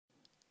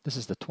This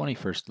is the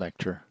 21st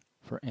lecture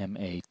for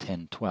MA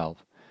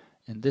 1012.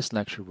 In this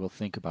lecture, we'll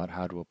think about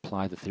how to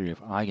apply the theory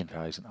of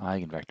eigenvalues and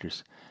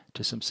eigenvectors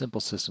to some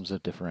simple systems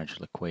of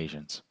differential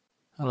equations.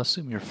 I'll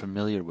assume you're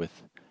familiar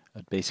with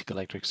basic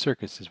electric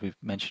circuits as we've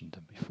mentioned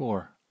them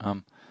before.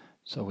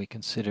 So we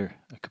consider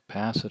a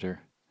capacitor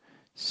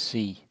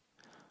C,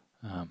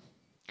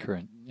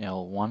 current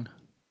L1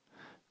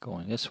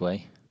 going this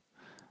way,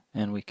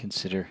 and we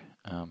consider,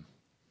 it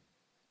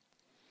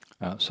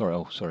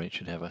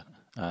should have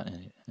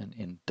an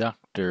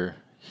inductor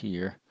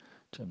here,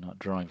 which I'm not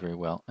drawing very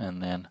well,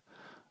 and then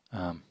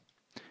a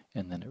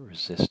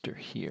resistor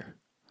here.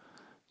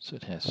 So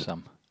it has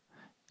some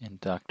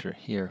inductor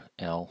here,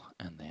 L,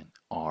 and then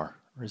R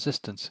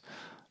resistance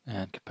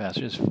and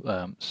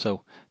capacitors.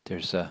 So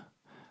there's a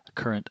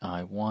current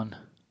I1,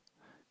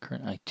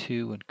 current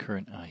I2, and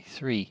current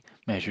I3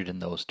 measured in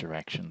those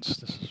directions.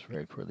 This is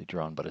very poorly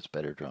drawn, but it's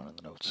better drawn in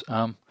the notes.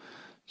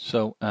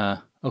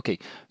 Okay,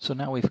 so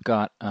now we've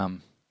got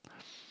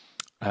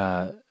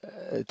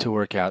to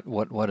work out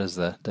what is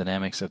the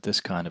dynamics of this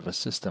kind of a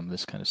system,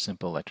 this kind of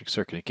simple electric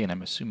circuit. Again,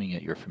 I'm assuming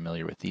that you're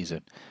familiar with these.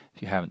 If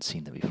you haven't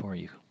seen them before,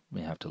 you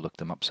may have to look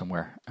them up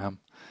somewhere.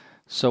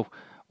 So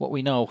what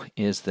we know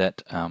is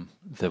that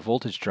the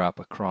voltage drop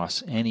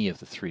across any of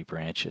the three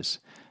branches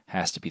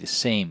has to be the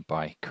same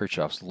by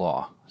Kirchhoff's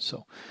law.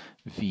 So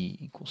V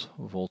equals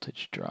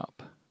voltage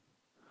drop.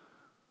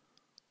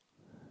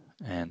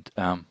 And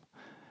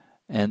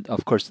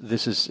of course,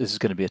 this is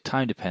going to be a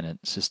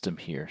time-dependent system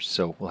here,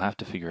 so we'll have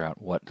to figure out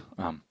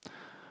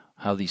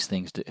how these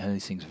things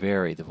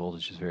vary. The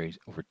voltages vary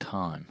over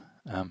time.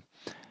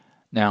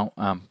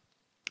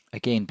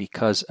 Again,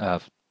 because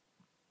of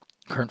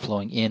current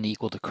flowing in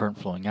equal to current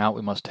flowing out,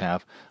 we must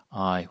have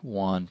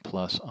I1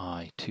 plus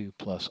I2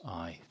 plus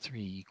I3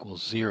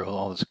 equals 0.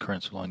 All this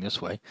current's flowing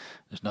this way.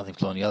 There's nothing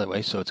flowing the other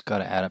way, so it's got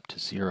to add up to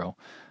 0.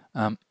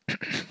 And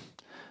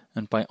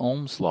by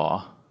Ohm's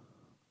law,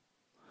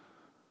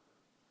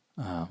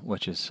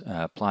 which is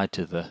applied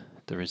to the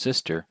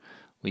resistor,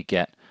 we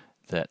get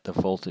that the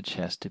voltage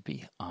has to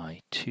be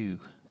I2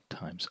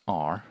 times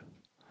R.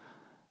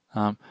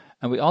 And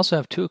we also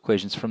have two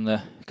equations from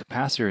the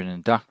capacitor and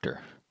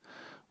inductor.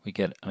 We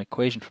get an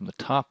equation from the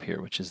top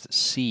here, which is that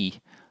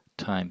C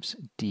times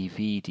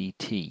dV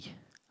dt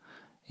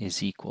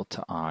is equal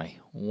to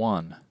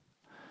I1,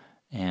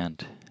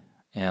 and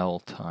L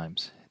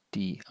times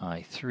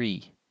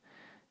di3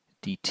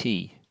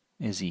 dt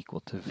is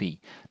equal to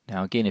V.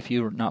 Now again, if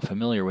you're not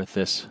familiar with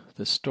this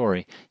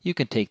story, you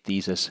can take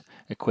these as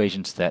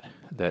equations that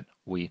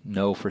we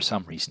know for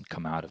some reason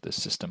come out of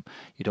this system.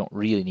 You don't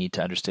really need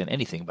to understand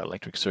anything about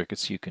electric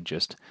circuits. You can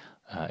just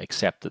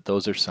accept that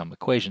those are some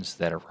equations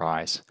that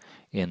arise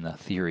in the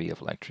theory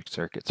of electric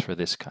circuits for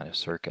this kind of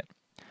circuit.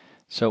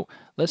 So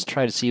let's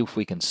try to see if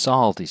we can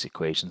solve these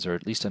equations, or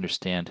at least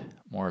understand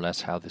more or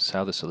less how the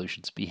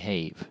solutions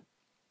behave.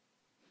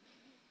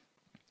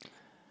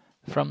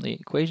 From the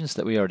equations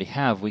that we already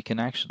have, we can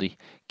actually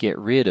get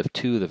rid of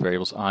two of the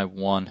variables,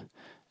 I1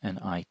 and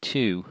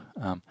I2,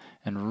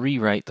 and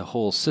rewrite the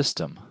whole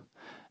system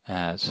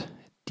as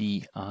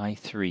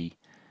di3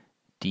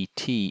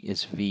 dt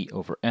is V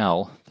over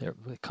L. There,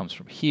 it comes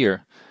from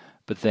here,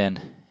 but then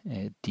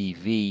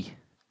dV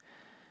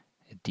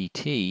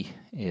dt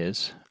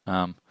is,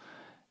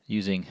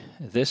 using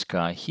this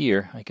guy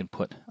here, I can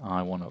put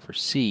I1 over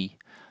C,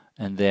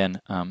 and then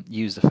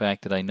use the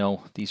fact that I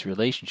know these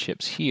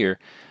relationships here.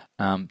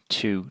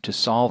 To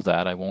solve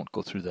that, I won't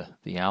go through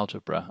the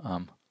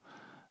algebra.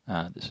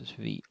 This is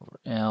V over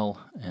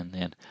L, and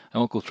then I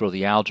won't go through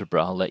the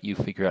algebra. I'll let you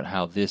figure out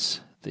how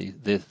this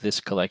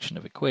collection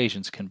of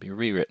equations can be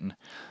rewritten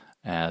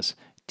as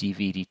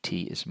dV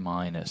dt is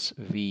minus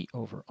V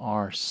over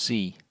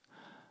RC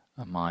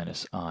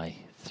minus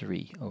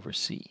I3 over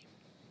C.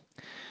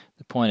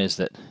 The point is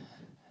that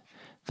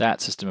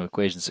that system of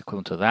equations is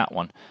equivalent to that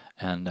one,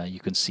 and you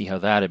can see how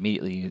that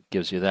immediately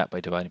gives you that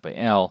by dividing by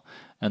L.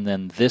 And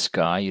then this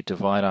guy, you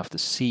divide off the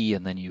C,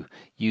 and then you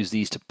use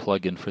these to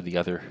plug in for the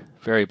other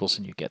variables,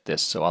 and you get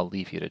this. So I'll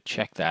leave you to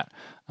check that.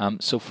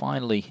 So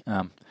finally,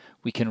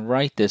 we can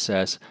write this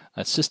as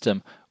a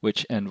system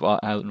which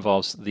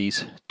involves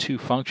these two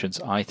functions,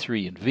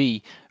 I3 and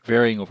V,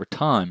 varying over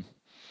time,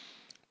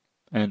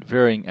 and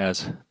varying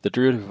as the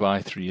derivative of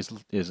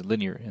I3 is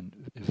linear in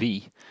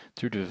V,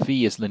 derivative of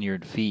V is linear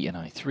in V and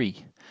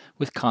I3,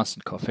 with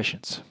constant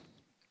coefficients.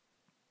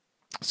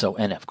 So,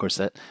 and of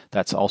course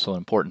that's also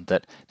important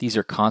that these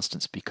are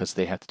constants because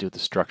they have to do with the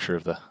structure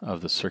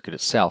of the circuit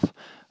itself.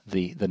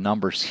 The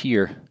numbers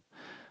here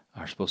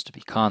are supposed to be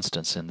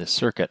constants in this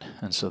circuit,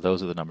 and so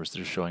those are the numbers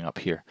that are showing up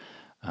here.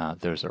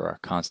 Those are our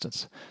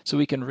constants. So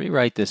we can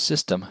rewrite this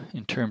system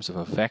in terms of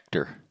a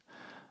vector.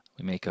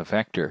 We make a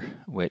vector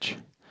which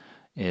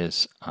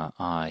is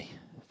I3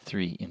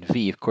 in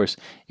V. Of course,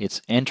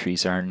 its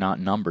entries are not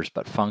numbers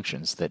but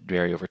functions that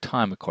vary over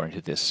time according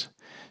to this.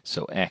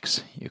 So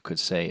X, you could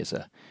say, is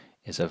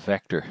a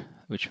vector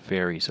which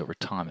varies over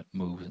time. It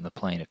moves in the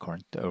plane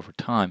according to over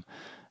time.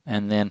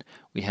 And then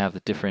we have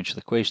the differential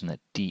equation that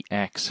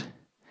dx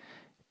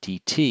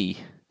dt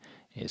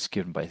is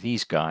given by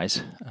these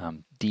guys.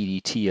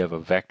 ddt of a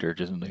vector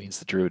just means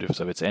the derivatives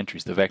of its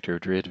entries, the vector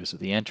derivatives of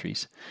the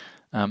entries.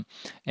 And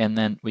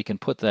then we can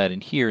put that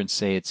in here and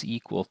say it's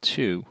equal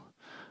to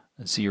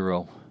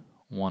 0,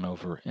 1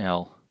 over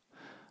L,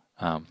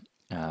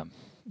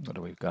 what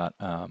do we've got,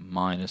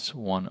 minus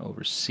 1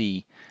 over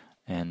C,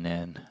 and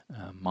then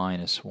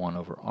minus 1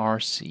 over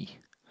RC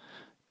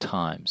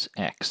times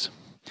X,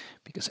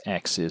 because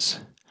X is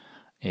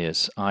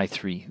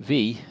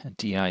I3V, and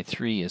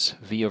di3 is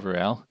V over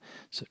L,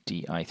 so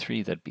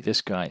di3, that'd be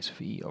this guy, is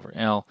V over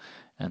L,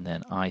 and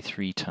then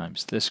I3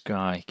 times this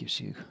guy gives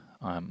you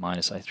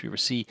minus I3 over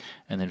C,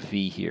 and then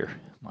V here,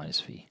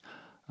 minus V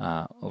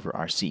over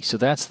RC. So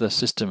that's the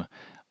system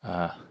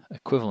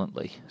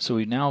equivalently. So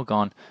we've now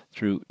gone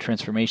through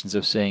transformations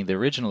of saying the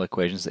original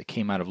equations that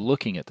came out of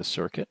looking at the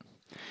circuit,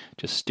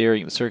 just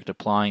staring at the circuit,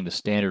 applying the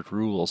standard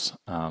rules,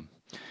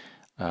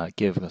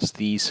 give us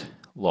these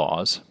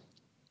laws.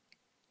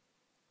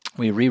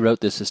 We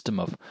rewrote this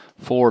system of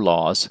 4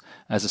 laws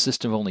as a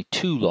system of only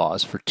 2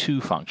 laws for 2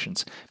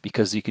 functions,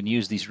 because you can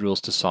use these rules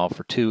to solve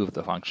for 2 of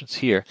the functions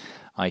here,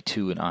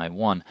 I2 and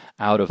I1,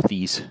 out of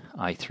these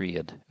I3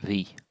 and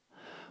V.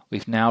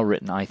 We've now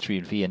written I3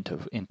 and V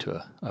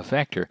into a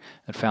vector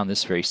and found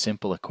this very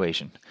simple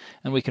equation.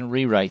 And we can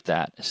rewrite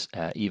that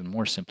even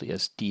more simply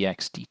as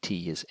dx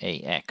dt is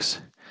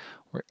ax,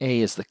 where A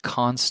is the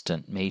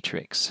constant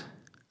matrix,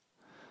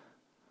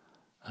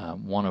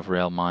 1 over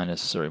L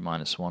minus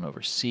 1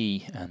 over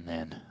C, and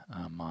then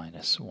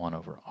minus 1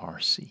 over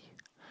RC.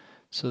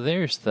 So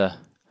there's the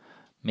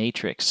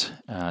matrix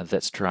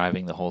that's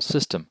driving the whole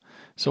system.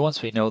 So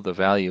once we know the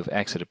value of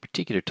x at a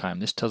particular time,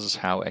 this tells us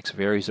how x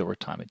varies over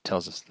time. It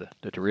tells us the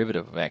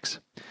derivative of x.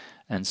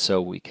 And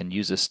so we can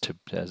use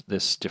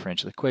this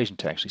differential equation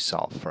to actually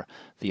solve for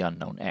the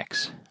unknown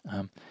x.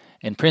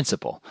 In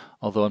principle,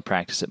 although in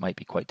practice it might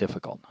be quite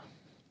difficult.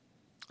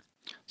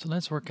 So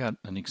let's work out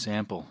an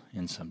example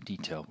in some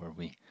detail where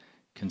we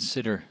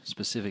consider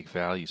specific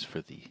values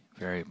for the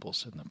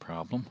variables in the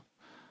problem.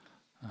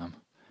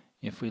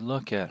 If we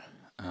look at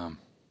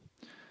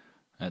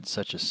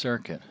such a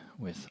circuit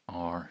with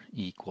R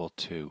equal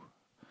to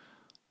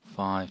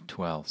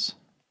 5/12,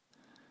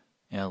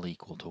 L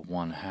equal to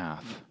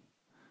 1/2,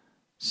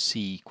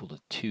 C equal to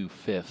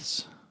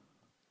 2/5,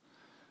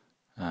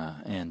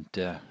 and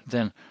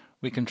then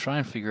we can try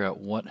and figure out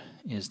what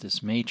is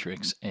this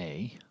matrix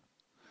A.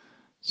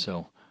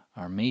 So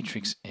our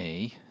matrix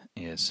A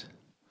is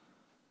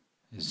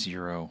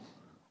 0,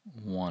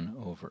 1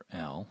 over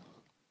L,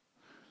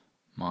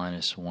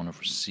 minus 1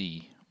 over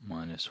C,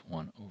 minus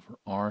 1 over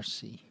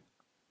RC.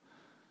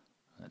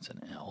 That's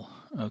an L.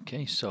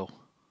 Okay, so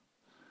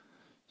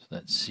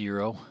that's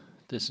 0.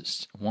 This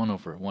is 1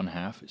 over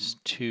 1/2 is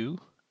 2.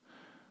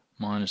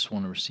 Minus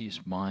 1 over C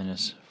is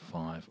minus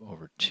 5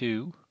 over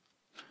 2.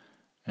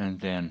 And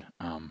then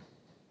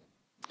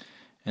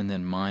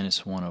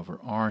minus 1 over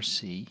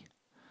RC.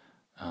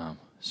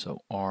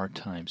 So R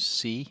times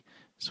C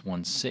is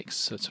 1/6,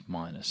 so it's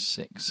minus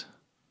 6.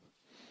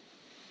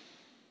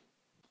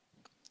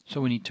 So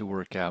we need to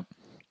work out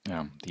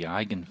the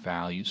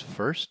eigenvalues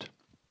first.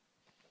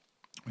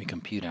 We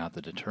compute out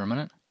the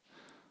determinant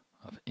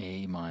of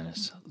A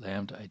minus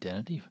lambda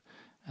identity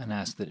and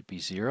ask that it be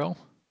 0,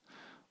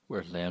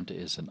 where lambda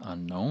is an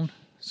unknown.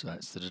 So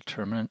that's the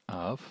determinant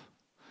of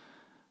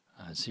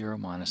 0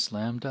 minus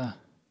lambda,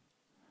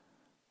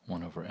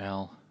 1 over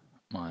L,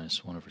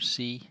 minus 1 over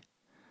C,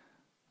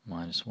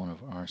 minus 1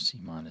 over RC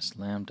minus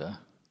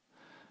lambda.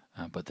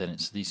 But then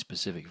it's these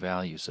specific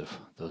values of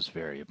those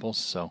variables.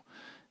 So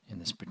in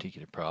this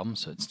particular problem,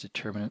 so it's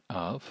determinant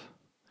of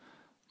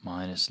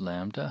minus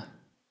lambda,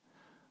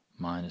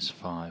 minus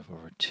 5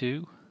 over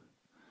 2,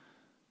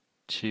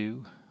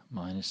 2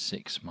 minus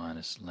 6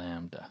 minus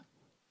lambda.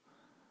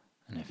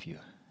 And if you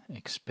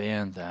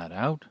expand that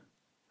out,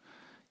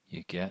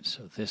 you get,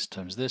 so this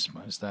times this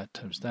minus that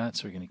times that,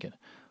 so we're going to get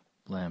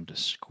lambda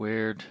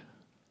squared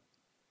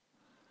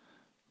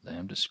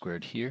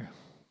here,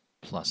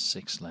 plus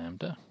 6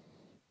 lambda,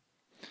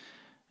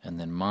 and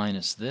then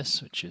minus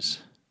this, which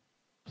is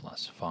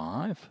plus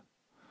 5,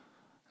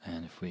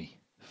 and if we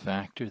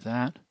factor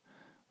that,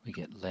 we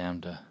get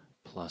lambda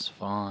plus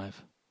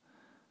 5,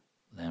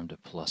 lambda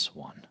plus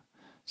 1.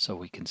 So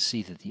we can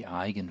see that the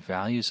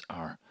eigenvalues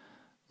are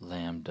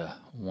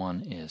lambda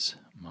 1 is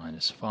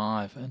minus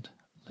 5 and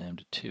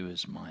lambda 2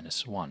 is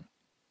minus 1.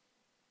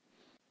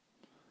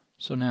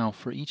 So now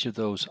for each of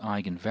those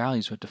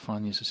eigenvalues we have to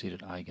find the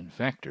associated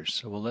eigenvectors.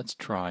 So let's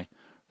try,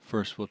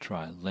 first we'll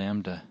try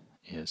lambda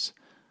is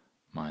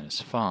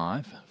minus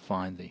 5,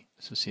 find the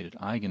associated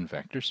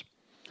eigenvectors.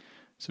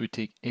 So we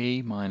take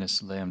A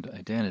minus lambda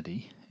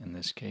identity, in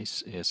this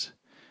case is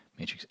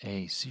matrix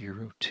A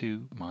 0,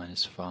 2,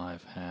 minus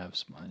 5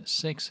 halves, minus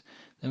 6.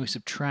 Then we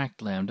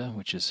subtract lambda,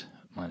 which is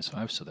minus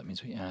 5, so that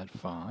means we add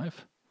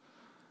 5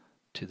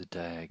 to the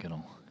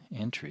diagonal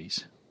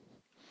entries.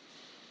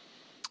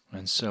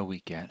 And so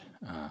we get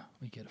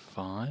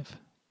 5,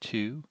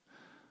 2,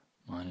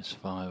 minus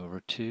 5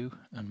 over 2,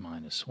 and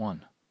minus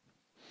 1.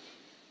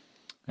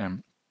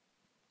 And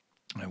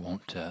I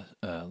won't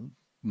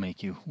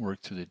make you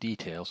work through the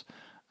details.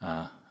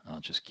 I'll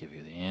just give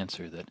you the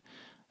answer that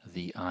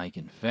the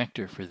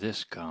eigenvector for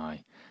this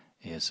guy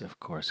is, of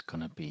course,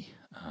 going to be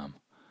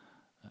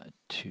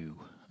 2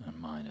 and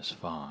minus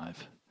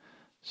 5,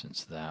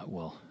 since that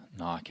will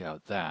knock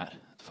out that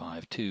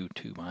 5, 2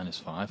 minus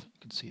 5. You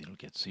can see it'll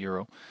get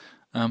 0.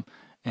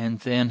 And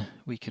then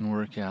we can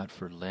work out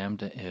for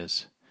lambda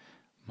is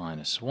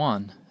minus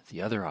 1,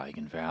 the other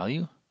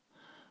eigenvalue.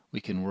 We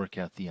can work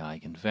out the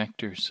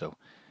eigenvector, so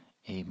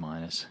A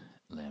minus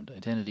lambda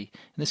identity.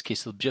 In this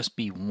case, there'll just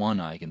be one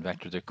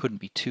eigenvector. There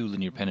couldn't be two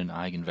linear dependent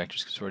eigenvectors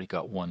because we've already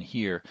got one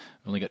here.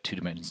 We've only got 2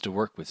 dimensions to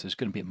work with, so there's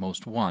going to be at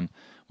most one.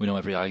 We know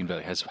every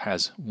eigenvalue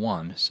has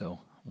one,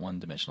 so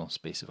one-dimensional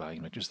space of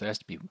eigenvectors. There has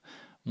to be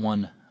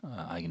one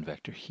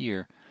eigenvector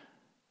here,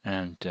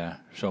 and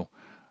so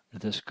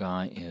this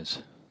guy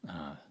is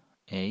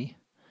A,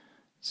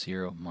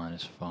 0,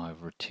 minus 5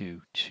 over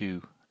 2,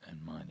 2,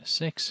 and minus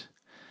 6.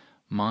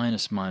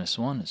 Minus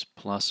 1 is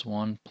plus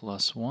 1,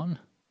 plus 1.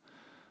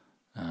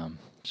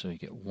 So you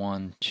get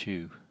 1,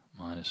 2,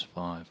 minus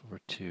 5 over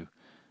 2,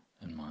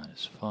 and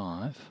minus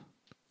 5.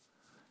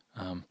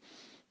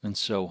 And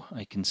so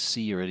I can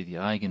see already the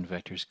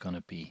eigenvector is going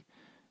to be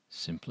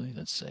simply,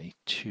 let's say,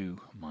 2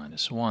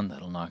 minus 1.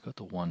 That'll knock out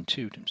the 1,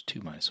 2 times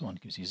 2 minus 1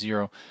 gives you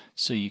 0.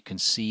 So you can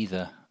see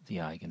the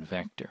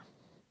eigenvector.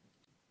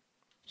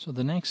 So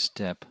the next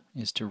step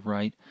is to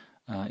write,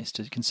 is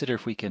to consider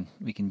if we can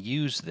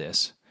use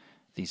these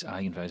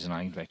eigenvalues and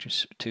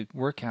eigenvectors to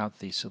work out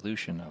the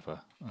solution of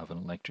an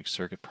electric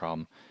circuit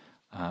problem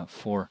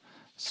for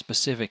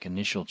specific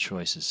initial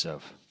choices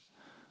of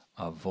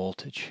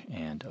voltage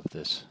and of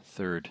this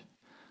third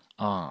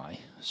I.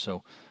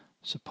 So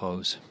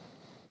suppose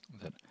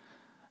that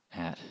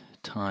at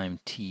time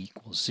t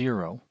equals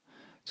 0,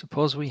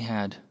 suppose we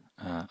had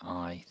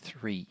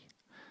I3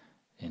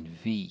 and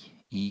V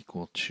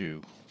equal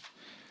to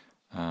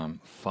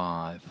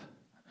 5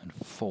 and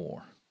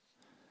 4.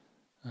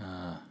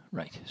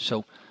 Right.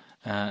 So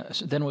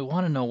then we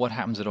want to know what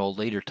happens at all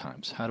later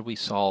times. How do we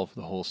solve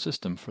the whole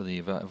system for the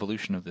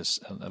evolution of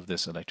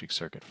this electric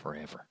circuit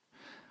forever?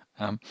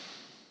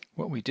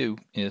 What we do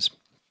is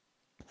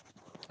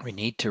we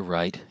need to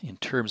write in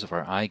terms of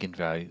our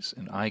eigenvalues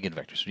and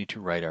eigenvectors. We need to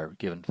write our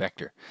given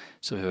vector.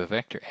 So we have a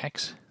vector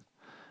x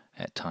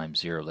at time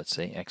 0. Let's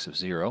say x of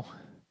 0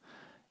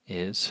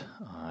 is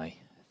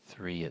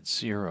I3 at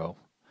 0,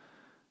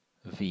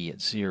 V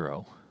at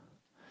 0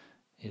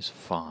 is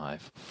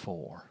 5,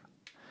 4.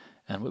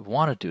 And what we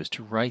want to do is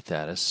to write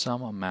that as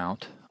some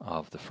amount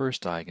of the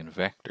first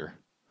eigenvector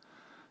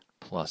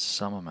plus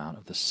some amount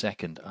of the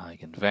second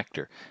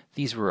eigenvector.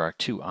 These were our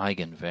two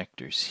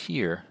eigenvectors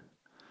here,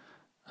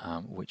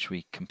 which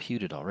we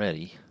computed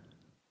already.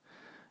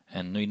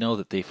 And we know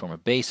that they form a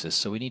basis,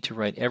 so we need to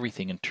write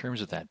everything in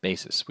terms of that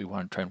basis. We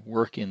want to try and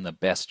work in the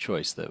best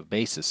choice, the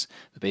basis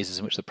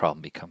in which the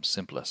problem becomes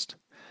simplest.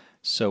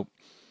 So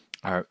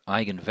our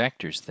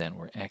eigenvectors then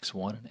were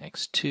x1 and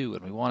x2,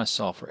 and we want to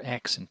solve for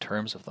x in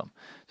terms of them.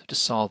 So to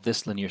solve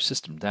this linear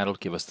system, that'll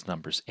give us the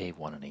numbers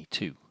a1 and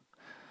a2.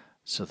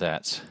 So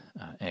that's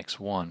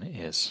x1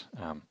 is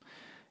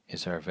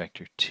our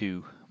vector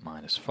 2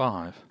 minus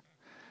 5,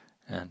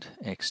 and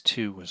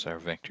x2 was our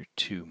vector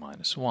 2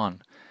 minus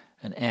 1,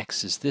 and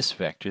x is this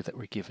vector that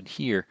we're given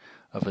here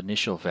of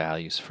initial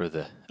values for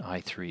the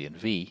I3 and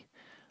V,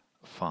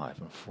 5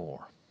 and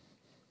 4.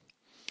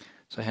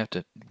 So I have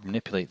to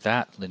manipulate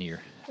that linear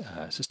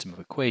system of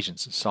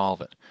equations and solve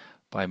it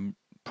by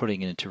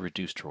putting it into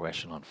reduced row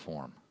echelon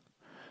form.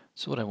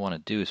 So what I want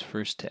to do is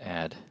first to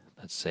add,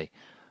 let's say,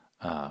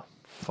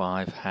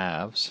 5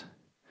 halves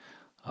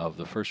of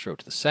the first row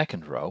to the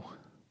second row,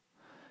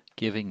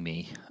 giving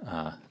me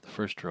the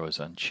first row is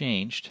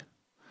unchanged,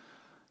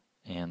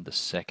 and the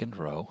second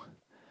row,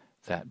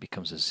 that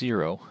becomes a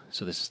 0.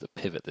 So this is the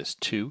pivot, this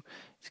 2.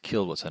 It's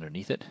killed what's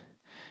underneath it.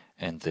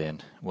 And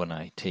then when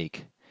I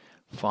take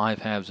 5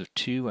 halves of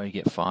 2, I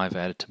get 5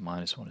 added to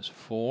minus 1 is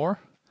 4.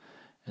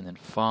 And then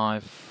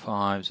 5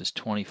 fives is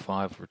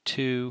 25 over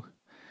 2,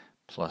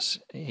 plus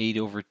 8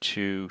 over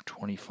 2,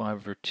 25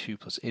 over 2,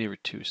 plus 8 over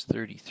 2 is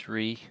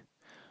 33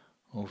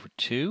 over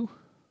 2.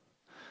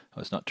 Oh,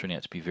 it's not turning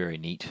out to be very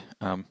neat.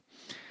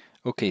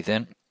 Okay,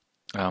 then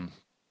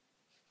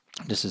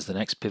this is the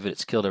next pivot.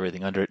 It's killed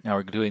everything under it. Now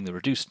we're doing the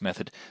reduced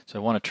method. So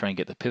I want to try and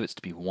get the pivots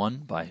to be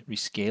 1 by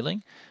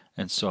rescaling.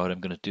 And so what I'm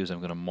going to do is I'm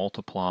going to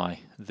multiply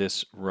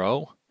this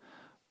row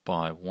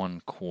by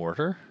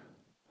 1/4.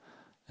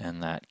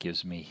 And that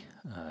gives me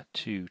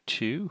 2,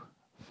 2,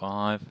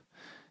 5,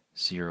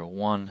 0,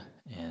 1,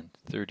 and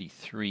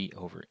 33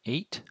 over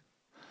 8.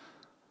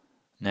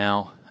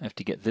 Now I have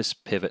to get this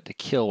pivot to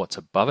kill what's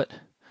above it.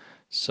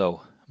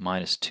 So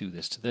minus 2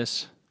 this to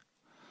this,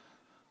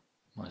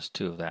 minus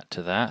 2 of that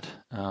to that.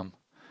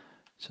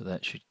 So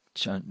that should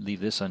leave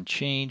this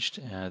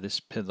unchanged.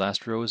 This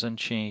last row is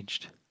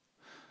unchanged.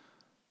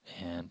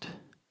 And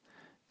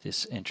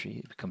this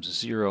entry becomes a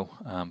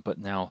 0. But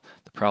now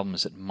the problem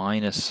is that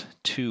minus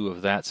 2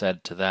 of that's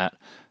added to that.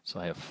 So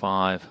I have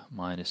 5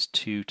 minus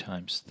 2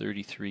 times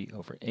 33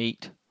 over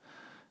 8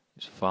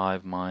 is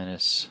 5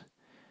 minus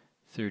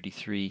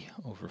 33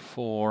 over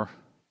 4,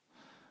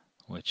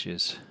 which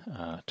is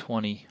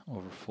 20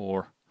 over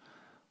 4,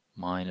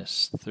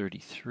 minus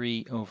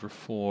 33 over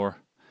 4.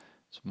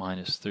 It's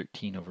minus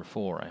 13 over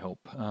 4, I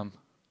hope.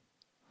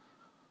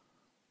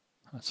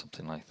 That's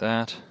something like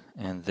that.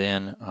 And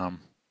then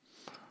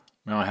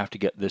now I have to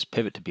get this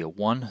pivot to be a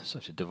 1, so I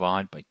have to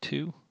divide by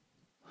 2,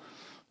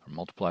 or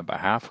multiply by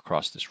half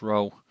across this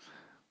row,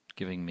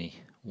 giving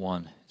me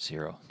 1,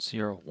 0,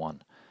 0,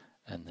 1,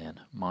 and then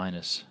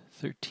minus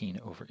 13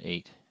 over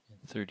 8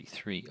 and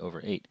 33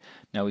 over 8.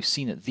 Now we've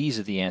seen that these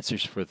are the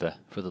answers for the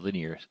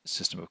linear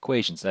system of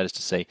equations. That is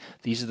to say,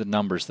 these are the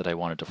numbers that I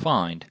wanted to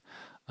find.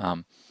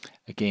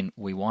 Again,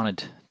 we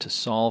wanted to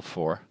solve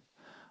for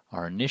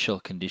our initial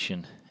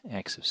condition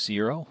x of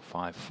 0,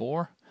 5,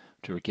 4,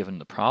 which we were given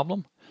the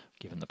problem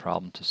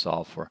to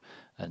solve for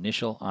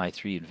initial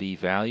I3 and V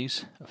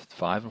values of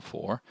 5 and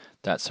 4.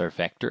 That's our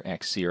vector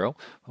x0.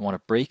 We want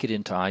to break it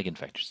into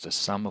eigenvectors, the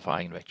sum of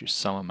eigenvectors,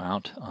 some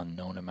amount,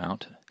 unknown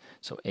amount.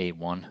 So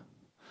a1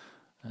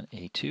 and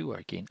a2 are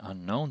again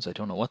unknowns. I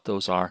don't know what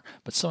those are,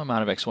 but some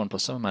amount of x1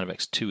 plus some amount of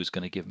x2 is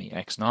going to give me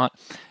x0.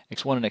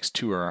 x1 and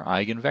x2 are our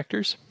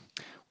eigenvectors.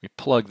 We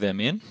plug them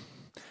in.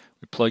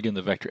 We plug in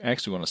the vector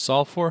x we want to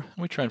solve for,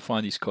 and we try and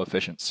find these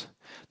coefficients.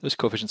 Those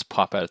coefficients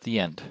pop out at the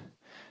end.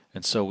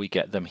 And so we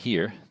get them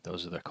here.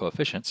 Those are their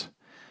coefficients.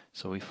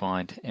 So we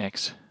find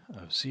x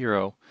of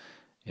 0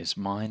 is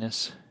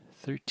minus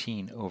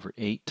 13 over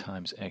 8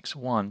 times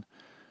x1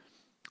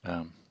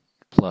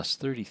 plus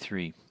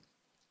 33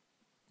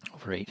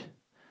 over 8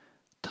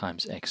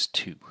 times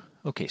x2.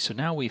 Okay, so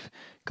now we've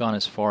gone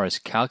as far as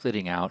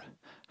calculating out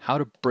how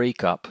to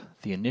break up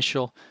the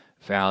initial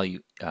value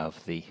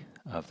of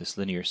this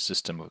linear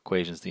system of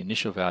equations, the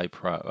initial value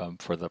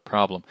for the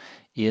problem,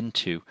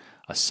 into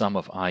a sum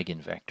of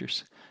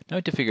eigenvectors. Now we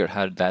have to figure out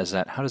how does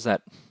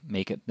that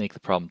make the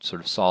problem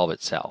sort of solve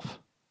itself.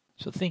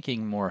 So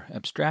thinking more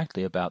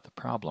abstractly about the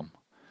problem,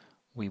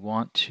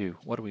 what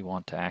do we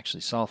want to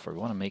actually solve for? We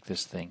want to make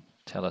this thing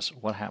tell us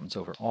what happens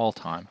over all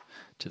time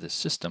to this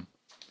system.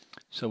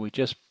 So we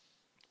just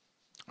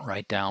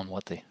write down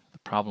what the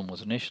problem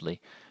was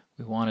initially.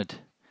 We wanted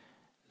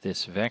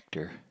this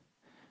vector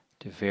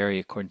to vary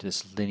according to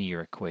this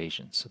linear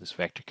equation. So this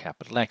vector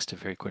capital X to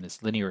vary according to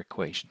this linear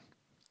equation.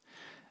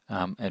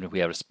 And we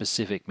have a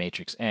specific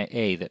matrix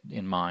A that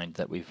in mind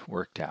that we've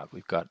worked out.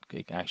 We've got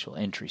actual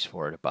entries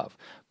for it above.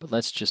 But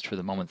let's just for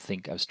the moment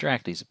think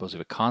abstractly. Suppose we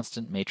have a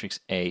constant matrix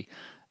A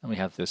and we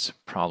have this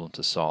problem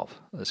to solve,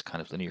 this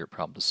kind of linear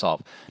problem to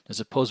solve. Now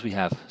suppose we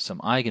have some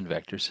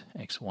eigenvectors,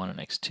 x1 and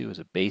x2 as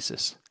a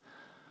basis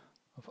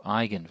of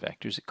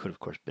eigenvectors. It could of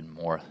course have been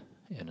more.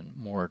 And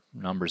higher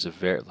numbers of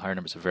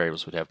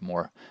variables would have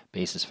more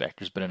basis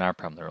vectors, but in our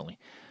problem they're only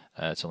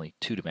it's only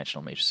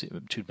two-dimensional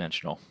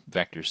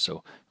vectors,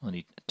 so we only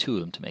need 2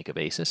 of them to make a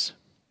basis.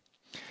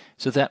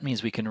 So that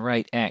means we can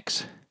write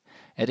x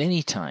at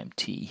any time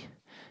t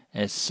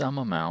as some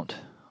amount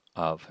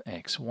of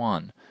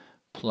x1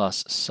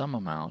 plus some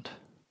amount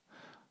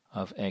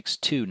of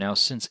x2. Now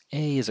since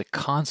A is a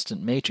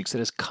constant matrix, it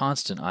has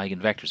constant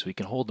eigenvectors. We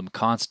can hold them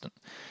constant.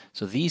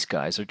 So these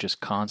guys are just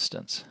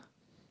constants.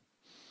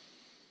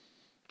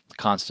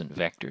 Constant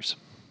vectors.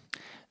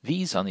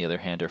 These, on the other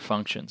hand, are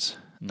functions,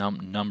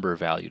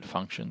 number-valued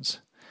functions,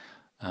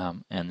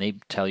 and they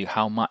tell you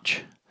how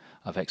much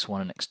of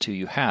x1 and x2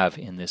 you have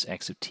in this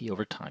x of t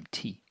over time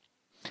t.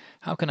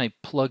 How can I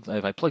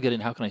if I plug it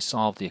in, how can I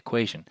solve the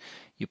equation?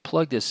 You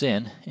plug this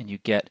in, and you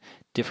get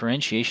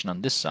differentiation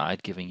on this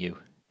side, giving you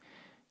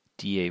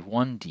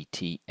dA1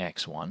 dt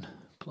x1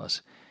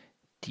 plus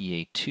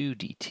dA2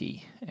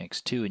 dt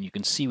x2, and you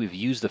can see we've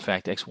used the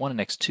fact x1 and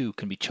x2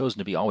 can be chosen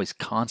to be always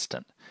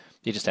constant.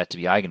 They just have to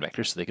be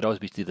eigenvectors, so they could always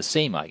be the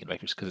same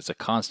eigenvectors because it's a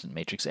constant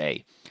matrix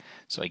A.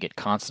 So I get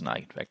constant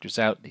eigenvectors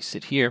out. They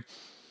sit here.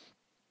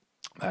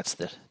 That's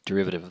the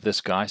derivative of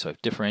this guy, so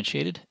I've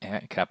differentiated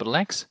capital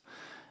X.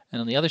 And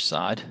on the other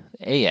side,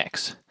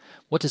 AX.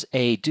 What does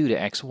A do to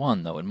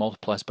x1, though? It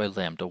multiplies by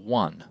lambda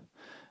 1.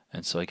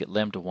 And so I get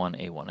lambda 1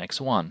 A1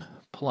 x1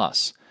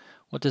 plus.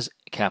 What does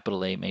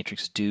capital A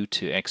matrix do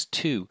to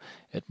x2?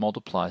 It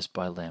multiplies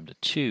by lambda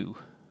 2.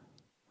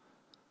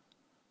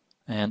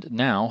 And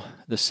now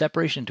the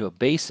separation to a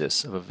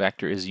basis of a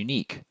vector is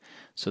unique.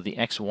 So the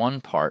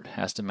x1 part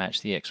has to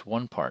match the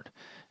x1 part,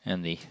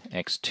 and the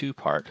x2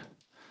 part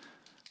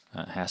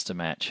has to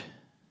match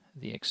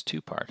the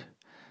x2 part.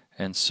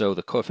 And so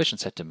the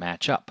coefficients have to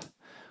match up,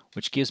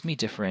 which gives me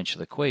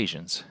differential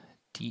equations.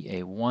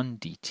 dA1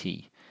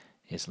 dt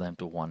is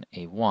lambda 1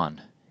 a1,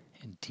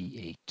 and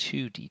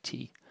dA2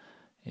 dt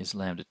is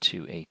lambda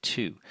 2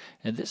 a2.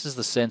 And this is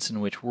the sense in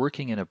which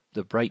working in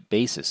the right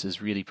basis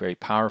is really very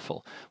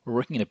powerful. We're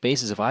working in a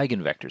basis of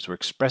eigenvectors. We're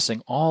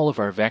expressing all of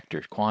our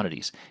vector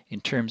quantities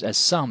in terms as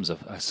sums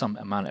of some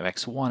amount of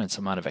x1 and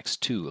some amount of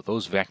x2,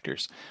 those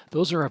vectors.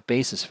 Those are our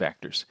basis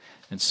vectors.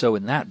 And so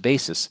in that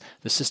basis,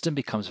 the system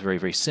becomes very,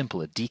 very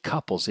simple. It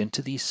decouples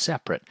into these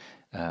separate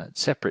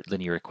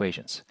linear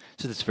equations.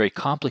 So this very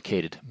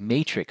complicated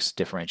matrix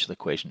differential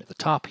equation at the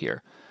top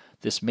here,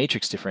 this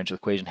matrix differential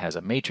equation has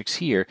a matrix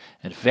here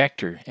and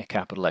vector at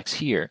capital X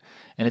here,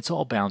 and it's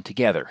all bound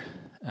together.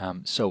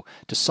 So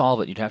to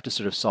solve it, you'd have to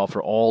sort of solve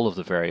for all of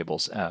the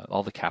variables,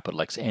 all the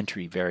capital X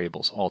entry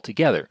variables all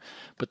together.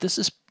 But this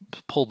has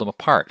pulled them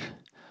apart.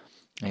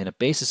 In a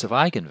basis of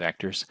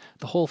eigenvectors,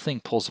 the whole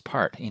thing pulls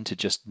apart into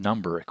just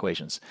number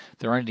equations.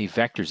 There aren't any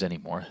vectors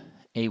anymore.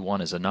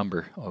 A1 is a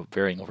number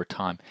varying over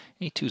time.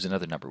 A2 is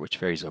another number which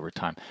varies over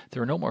time.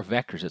 There are no more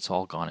vectors. It's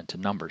all gone into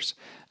numbers.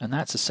 And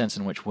that's the sense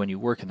in which when you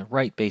work in the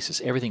right basis,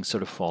 everything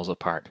sort of falls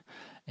apart.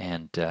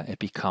 And it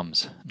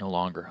becomes no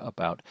longer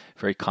about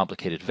very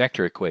complicated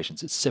vector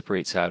equations. It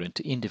separates out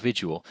into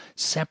individual,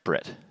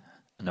 separate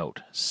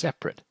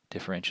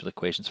differential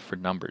equations for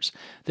numbers.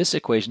 This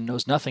equation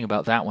knows nothing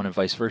about that one and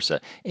vice versa.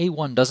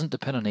 A1 doesn't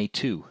depend on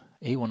A2.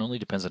 A1 only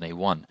depends on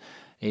A1.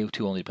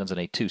 A2 only depends on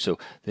A2. So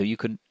you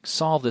can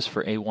solve this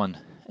for A1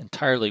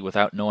 entirely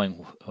without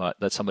knowing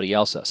that somebody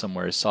else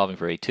somewhere is solving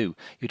for A2.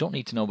 You don't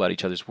need to know about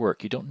each other's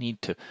work. You don't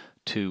need to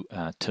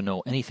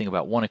know anything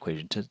about one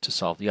equation to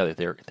solve the other.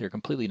 They're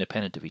completely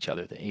independent of each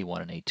other, the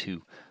A1 and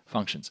A2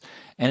 functions.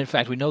 And in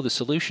fact, we know the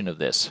solution of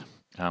this.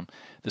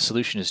 The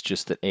solution is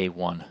just that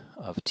A1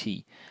 of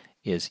t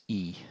is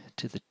e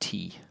to the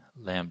t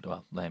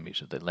lambda,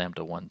 the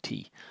lambda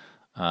 1t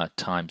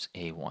times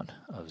A1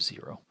 of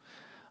 0.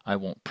 I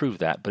won't prove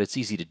that, but it's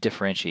easy to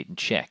differentiate and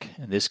check.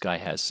 And this guy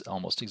has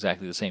almost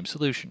exactly the same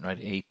solution, right?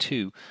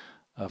 A2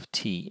 of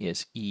t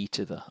is e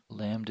to the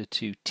lambda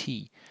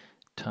 2t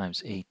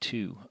times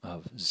A2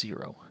 of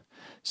 0.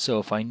 So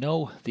if I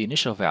know the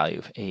initial value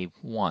of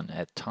A1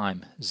 at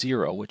time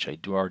 0, which I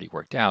already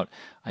worked out,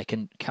 I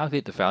can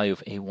calculate the value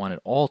of A1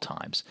 at all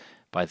times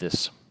by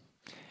this.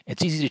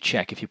 It's easy to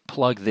check. If you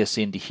plug this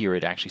into here,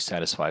 it actually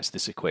satisfies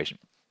this equation.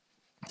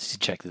 To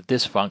check that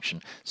this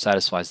function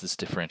satisfies this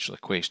differential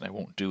equation. I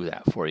won't do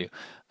that for you.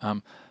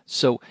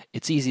 So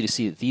it's easy to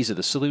see that these are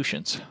the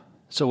solutions.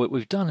 So what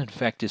we've done, in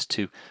fact, is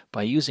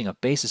by using a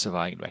basis of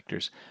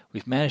eigenvectors,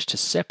 we've managed to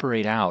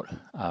separate out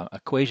an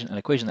equation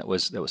that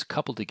was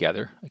coupled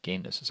together.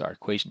 Again, this is our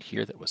equation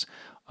here that was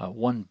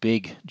one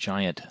big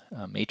giant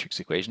matrix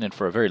equation, and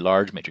for a very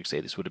large matrix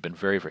A, this would have been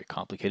very, very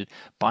complicated,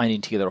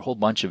 binding together a whole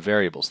bunch of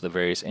variables, the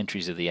various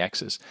entries of the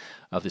x's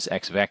of this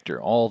x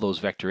vector. All those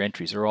vector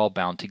entries are all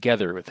bound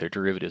together with their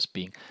derivatives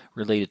being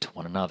related to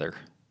one another.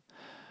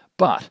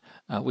 But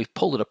we've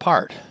pulled it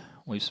apart.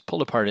 We've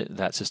pulled apart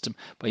that system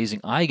by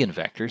using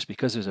eigenvectors.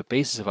 Because there's a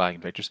basis of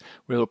eigenvectors,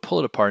 we're able to pull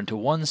it apart into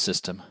one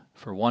system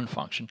for one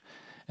function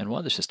and one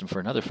other system for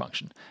another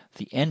function.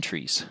 The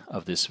entries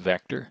of this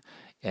vector,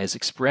 as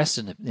expressed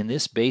in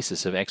this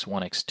basis of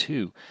x1,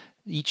 x2,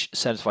 each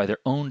satisfy their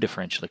own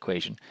differential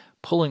equation,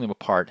 pulling them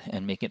apart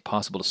and making it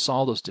possible to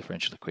solve those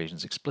differential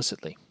equations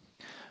explicitly.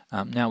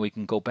 Now we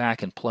can go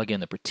back and plug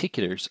in the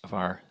particulars of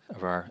our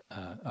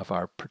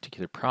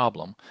particular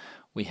problem.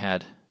 We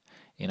had,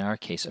 in our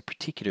case, a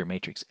particular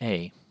matrix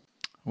A,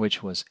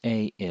 which was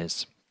A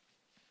is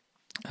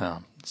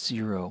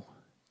 0,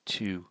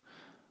 2,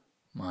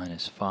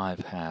 minus 5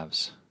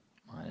 halves,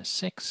 minus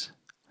 6.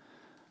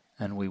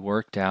 And we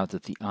worked out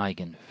that the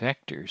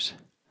eigenvectors,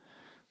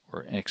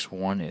 where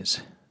x1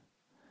 is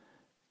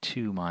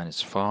 2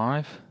 minus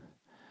 5,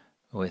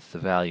 with the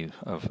value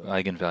of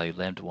eigenvalue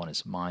lambda 1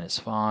 is minus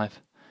 5,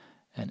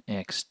 and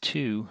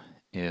x2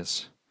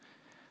 is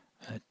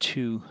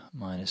 2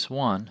 minus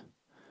 1,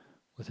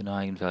 with an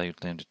eigenvalue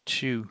lambda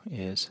 2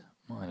 is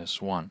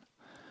minus 1.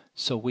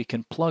 So we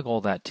can plug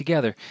all that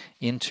together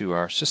into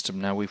our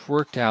system. Now we've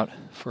worked out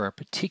for our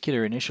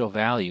particular initial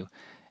value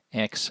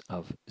x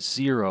of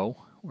 0,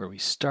 where we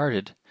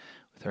started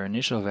with our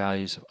initial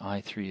values of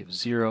I3 of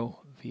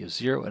 0, v of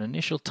 0 at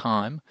initial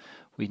time.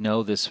 We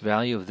know this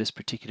value of this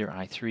particular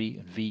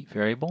I3 and v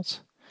variables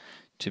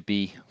to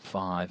be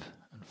 5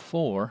 and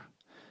 4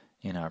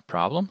 in our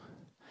problem.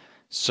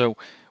 So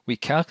we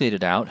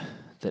calculated out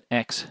that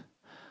x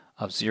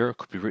of 0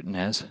 could be written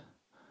as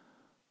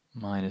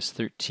minus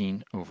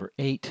 13 over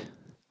 8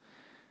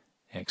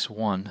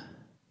 x1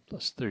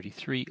 plus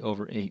 33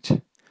 over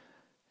 8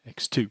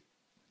 x2.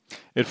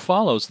 It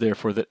follows,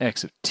 therefore, that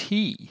x of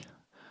t,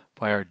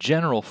 by our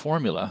general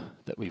formula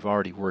that we've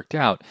already worked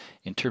out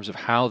in terms of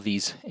how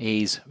these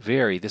a's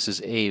vary. This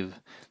is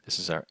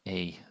our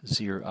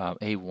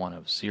a1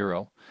 of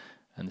 0,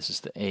 and this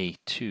is the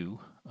a2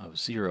 of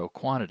 0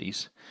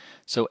 quantities.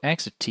 So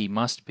x of t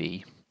must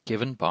be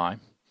given by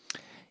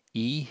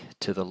e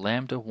to the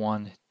lambda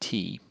 1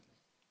 t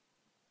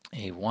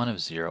a1 of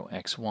 0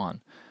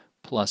 x1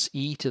 plus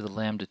e to the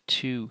lambda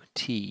 2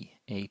 t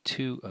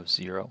a2 of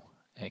 0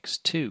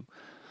 x2,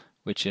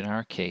 which in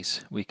our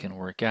case we can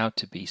work out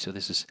to be, so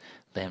this is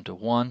lambda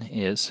 1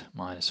 is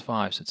minus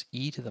 5, so it's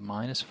e to the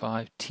minus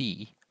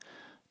 5t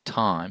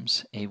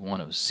times a1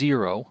 of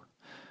 0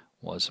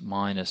 was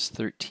minus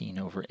 13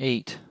 over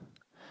 8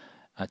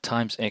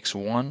 times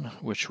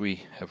x1, which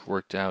we have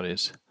worked out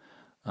is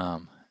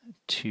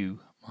 2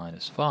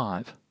 minus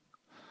 5.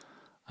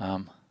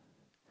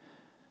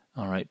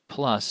 All right,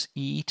 plus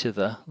e to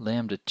the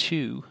lambda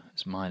 2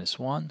 is minus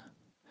 1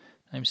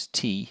 times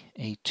t,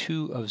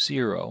 a2 of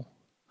 0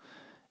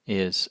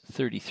 is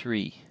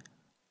 33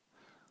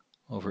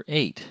 over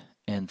 8,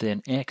 and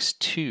then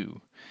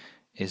x2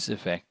 is the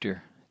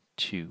vector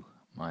 2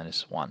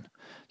 minus 1.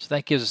 So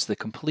that gives us the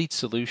complete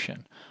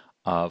solution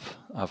of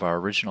our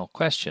original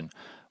question.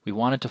 We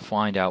wanted to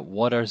find out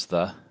what is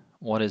the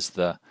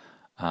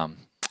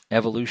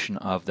evolution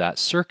of that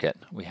circuit.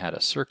 We had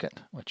a circuit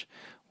which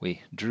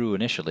we drew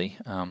initially,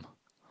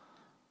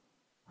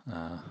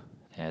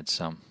 had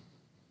something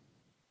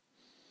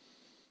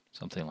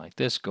like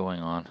this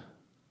going on,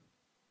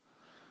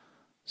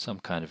 some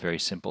kind of very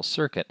simple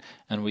circuit,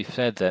 and we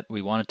said that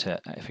we wanted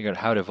to figure out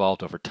how it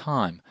evolved over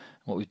time.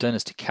 What we've done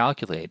is to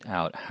calculate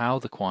out how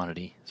the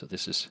quantity, so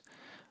this is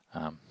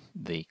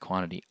the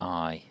quantity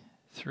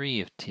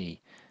I3 of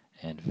t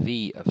and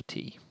v of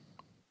t.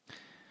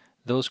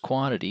 Those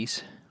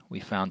quantities we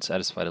found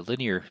satisfied a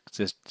linear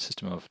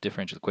system of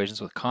differential equations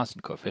with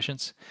constant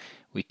coefficients.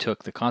 We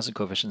took the constant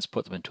coefficients,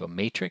 put them into a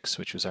matrix,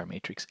 which was our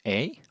matrix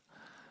A.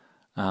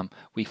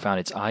 We found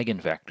its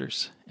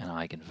eigenvectors and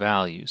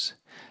eigenvalues,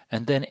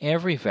 and then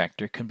every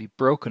vector can be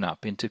broken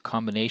up into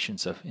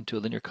into a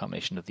linear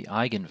combination of the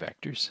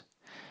eigenvectors,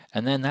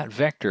 and then that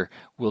vector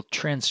will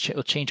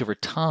change over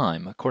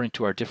time according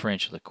to our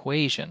differential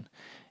equation.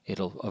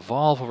 It'll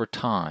evolve over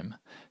time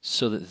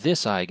so that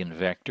this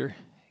eigenvector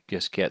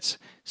just gets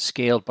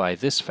scaled by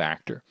this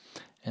factor,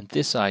 and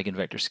this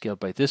eigenvector scaled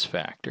by this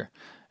factor,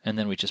 and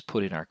then we just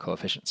put in our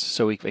coefficients.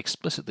 So we've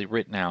explicitly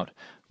written out,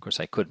 of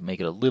course I could make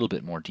it a little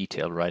bit more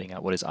detailed, writing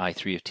out what is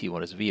I3 of t,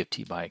 what is v of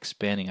t, by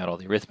expanding out all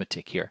the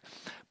arithmetic here,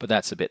 but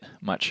that's a bit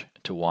much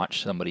to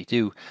watch somebody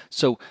do.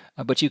 So,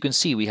 but you can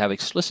see we have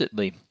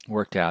explicitly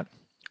worked out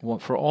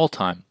for all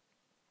time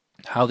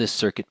how this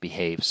circuit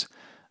behaves.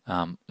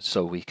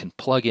 So we can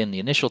plug in the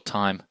initial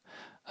time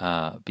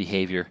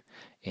behavior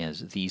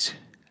as these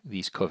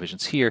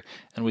coefficients here,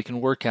 and we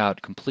can work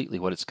out completely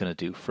what it's going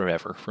to do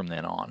forever from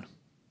then on.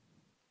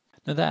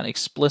 Now that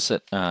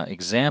explicit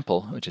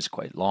example, which is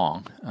quite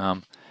long,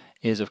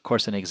 is of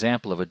course an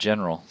example of a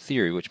general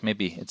theory, which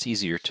maybe it's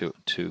easier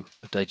to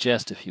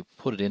digest if you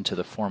put it into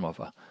the form of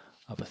a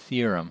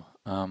theorem.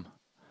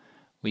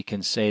 We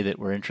can say that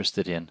we're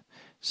interested in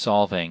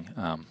solving,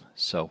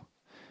 so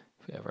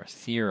if we have our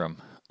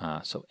theorem,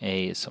 so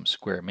A is some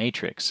square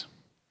matrix,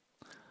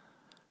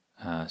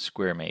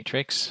 and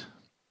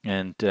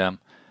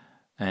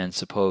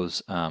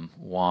suppose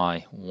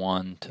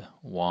y1 to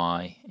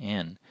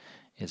yn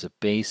is a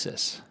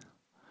basis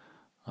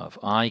of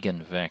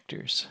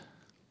eigenvectors.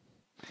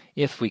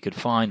 If we could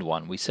find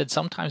one, we said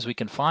sometimes we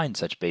can find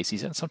such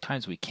bases and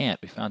sometimes we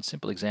can't. We found a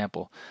simple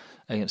example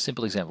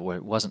where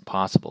it wasn't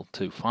possible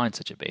to find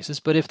such a basis.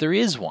 But if there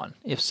is one,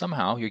 if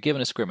somehow you're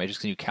given a square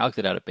matrix and you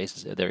calculate out a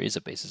basis, there is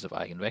a basis of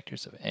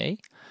eigenvectors of A,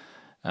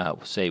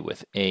 say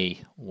with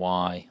A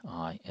y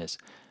I as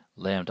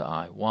lambda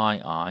I y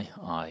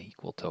I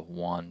equal to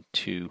 1,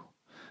 2, ...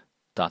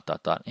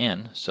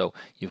 n. So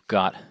you've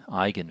got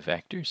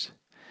eigenvectors.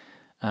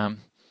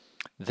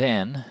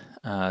 Then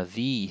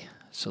the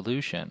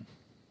solution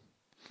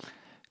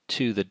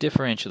to the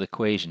differential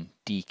equation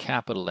d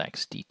capital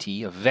X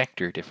dt, a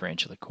vector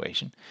differential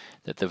equation,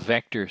 that the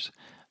vector's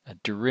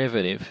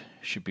derivative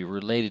should be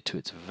related to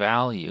its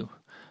value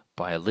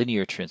by a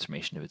linear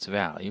transformation of its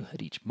value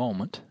at each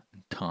moment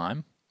in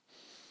time,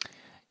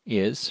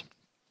 is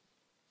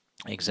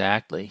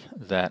exactly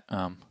that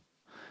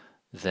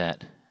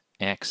that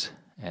x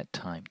at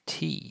time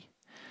t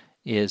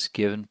is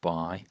given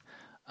by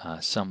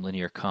some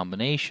linear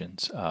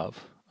combinations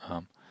of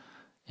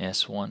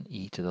s1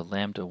 e to the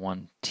lambda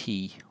 1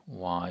 t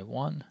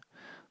y1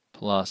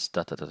 plus ...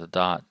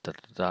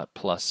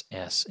 plus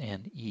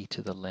sn e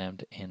to the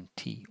lambda n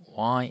t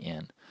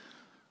yn,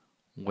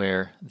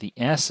 where the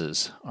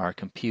s's are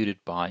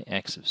computed by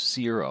x of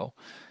 0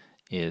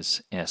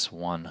 is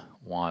s1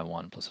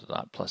 y1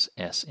 plus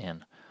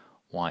sn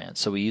yn.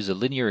 So we use a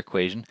linear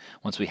equation.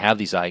 Once we have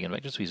these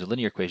eigenvectors, we use a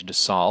linear equation to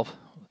solve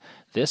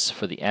this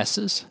for the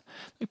s's.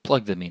 We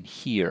plug them in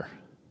here.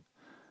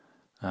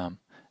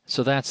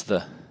 So that's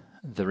the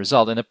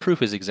result, and the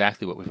proof is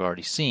exactly what we've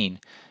already seen.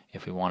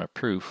 If we want a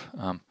proof,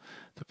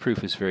 the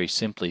proof is very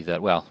simply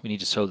that, well, we need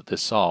to show that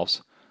this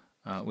solves.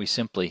 We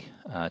simply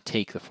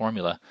take the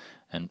formula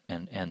and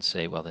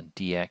say, well, then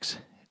dx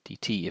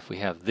dt, if we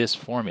have this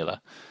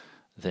formula,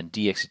 then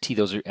dx dt,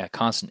 those are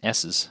constant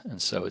s's,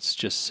 and so it's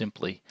just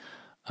simply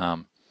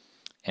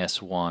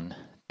s1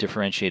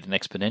 differentiate an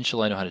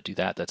exponential. I know how to do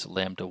that. That's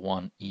lambda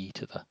 1 e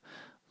to the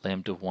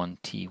lambda 1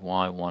 t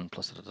y1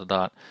 plus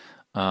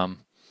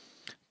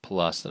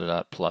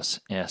plus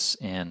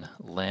sn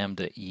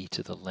lambda e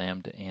to the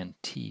lambda n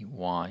t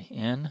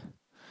yn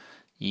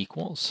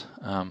equals,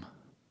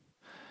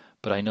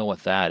 but I know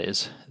what that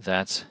is.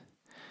 That's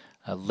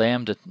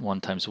lambda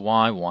 1 times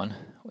y1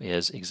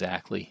 is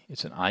exactly,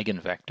 it's an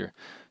eigenvector,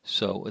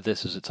 so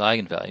this is its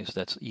eigenvalue, so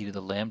that's e to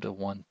the lambda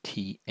 1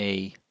 t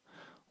a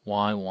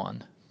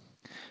y1,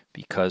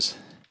 because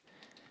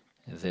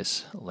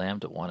this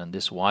lambda 1 and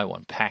this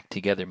y1 packed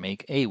together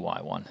make a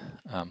y1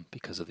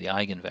 because of the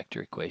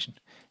eigenvector equation.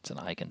 It's an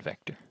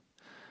eigenvector.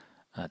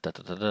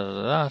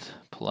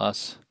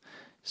 Plus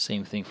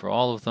Same thing for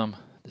all of them.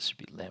 This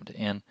would be lambda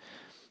n.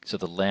 So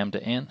the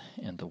lambda n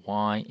and the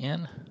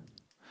yn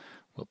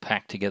will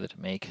pack together to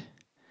make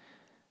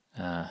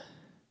an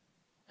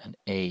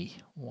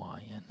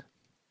AYN.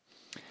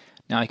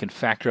 Now I can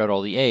factor out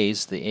all the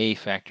A's. The A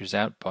factors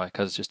out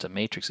because it's just a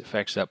matrix. It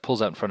factors out,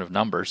 pulls out in front of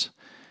numbers.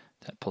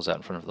 That pulls out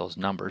in front of those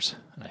numbers,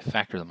 and I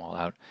factor them all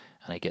out,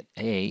 and I get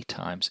A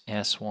times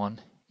S1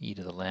 e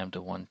to the lambda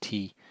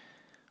 1t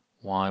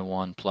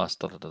y1 plus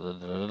dot dot dot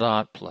dot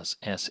dot plus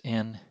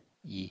Sn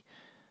e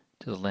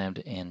to the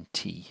lambda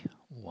nt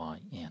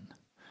yn.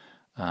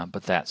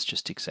 But that's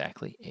just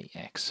exactly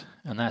AX,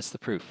 and that's the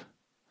proof.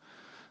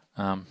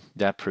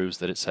 That proves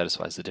that it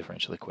satisfies the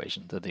differential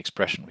equation, that the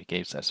expression we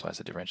gave satisfies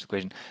the differential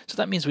equation. So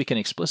that means we can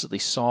explicitly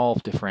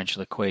solve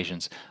differential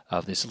equations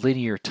of this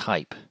linear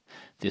type,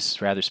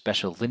 this rather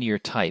special linear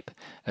type,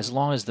 as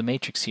long as the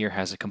matrix here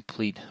has a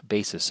complete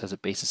basis, has a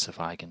basis of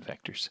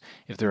eigenvectors.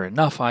 If there are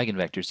enough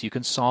eigenvectors, you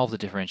can solve these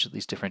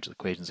differential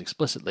equations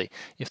explicitly.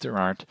 If there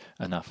aren't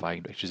enough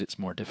eigenvectors, it's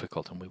more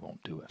difficult and we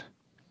won't do it.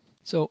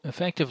 So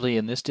effectively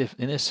in this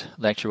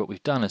lecture, what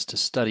we've done is to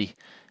study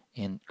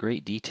in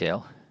great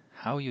detail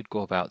how you'd go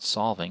about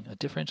solving a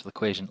differential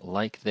equation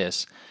like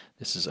this.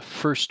 This is a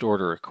first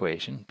order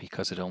equation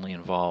because it only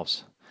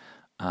involves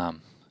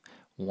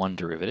one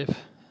derivative.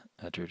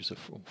 Derivatives of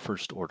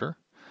first order.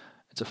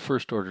 It's a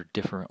first order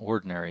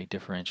ordinary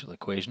differential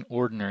equation.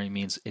 Ordinary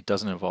means it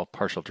doesn't involve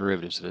partial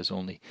derivatives. It has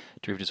only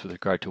derivatives with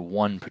regard to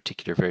one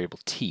particular variable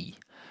t.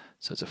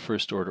 So it's a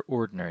first order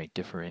ordinary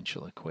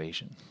differential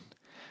equation.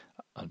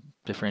 A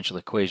differential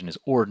equation is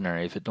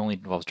ordinary if it only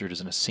involves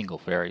derivatives in a single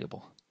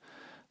variable.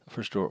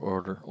 First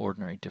order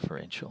ordinary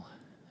differential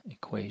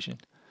equation.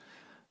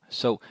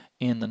 So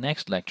in the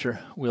next lecture,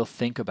 we'll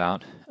think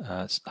about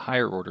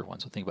higher order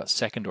ones. We'll think about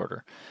second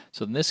order.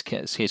 So in this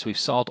case, we've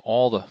solved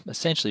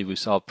essentially we've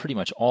solved pretty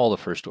much all the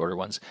first order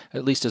ones,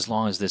 at least as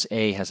long as this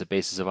A has a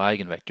basis of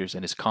eigenvectors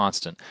and is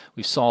constant.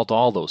 We've solved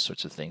all those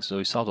sorts of things. So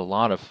we solved a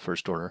lot of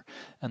first order.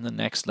 And the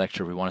next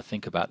lecture, we want to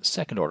think about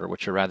second order,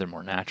 which are rather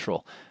more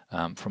natural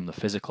from the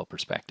physical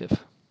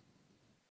perspective.